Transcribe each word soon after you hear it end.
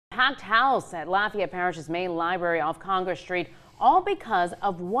packed house at Lafayette Parish's main library off Congress Street, all because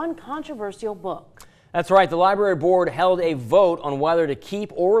of one controversial book. That's right. The library board held a vote on whether to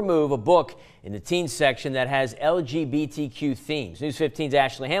keep or remove a book in the teens section that has LGBTQ themes. News 15's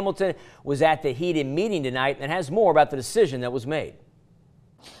Ashley Hamilton was at the heated meeting tonight and has more about the decision that was made.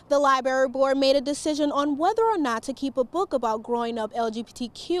 The library board made a decision on whether or not to keep a book about growing up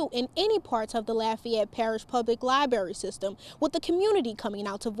LGBTQ in any parts of the Lafayette Parish public library system, with the community coming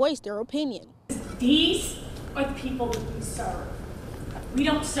out to voice their opinion. These are the people that we serve. We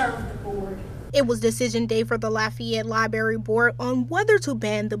don't serve the board. It was decision day for the Lafayette Library Board on whether to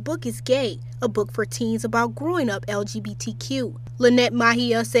ban The Book is Gay, a book for teens about growing up LGBTQ. Lynette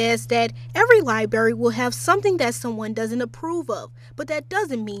Mahia says that every library will have something that someone doesn't approve of, but that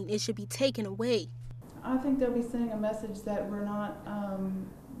doesn't mean it should be taken away. I think they'll be sending a message that we're not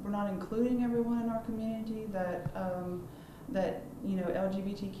including everyone in our community, that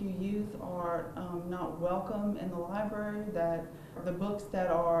LGBTQ youth are not welcome in the library, that the books that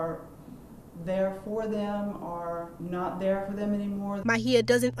are there for them are not there for them anymore. Mahia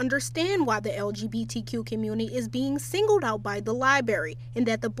doesn't understand why the LGBTQ community is being singled out by the library, and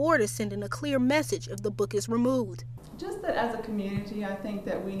that the board is sending a clear message if the book is removed. Just that as a community, I think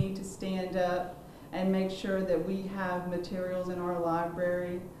that we need to stand up and make sure that we have materials in our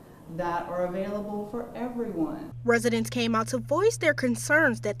library that are available for everyone. Residents came out to voice their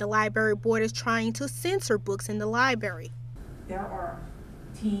concerns that the library board is trying to censor books in the library. There are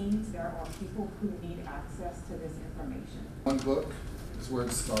teens, there are people who need access to this information. One book is where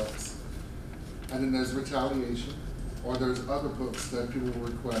it starts, and then there's retaliation, or there's other books that people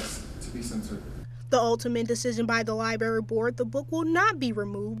request to be censored. The ultimate decision by the library board, the book will not be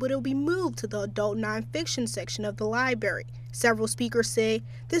removed, but it will be moved to the adult nonfiction section of the library. Several speakers say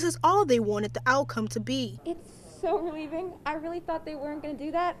this is all they wanted the outcome to be. It's so relieving. I really thought they weren't going to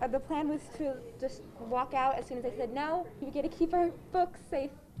do that. The plan was to just walk out as soon as they said no. We get to keep our books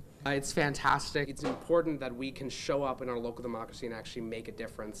safe. It's fantastic. It's important that we can show up in our local democracy and actually make a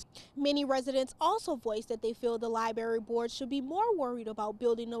difference. Many residents also voiced that they feel the library board should be more worried about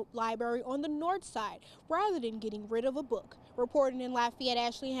building a library on the north side rather than getting rid of a book. Reporting in Lafayette,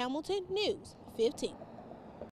 Ashley Hamilton, News 15.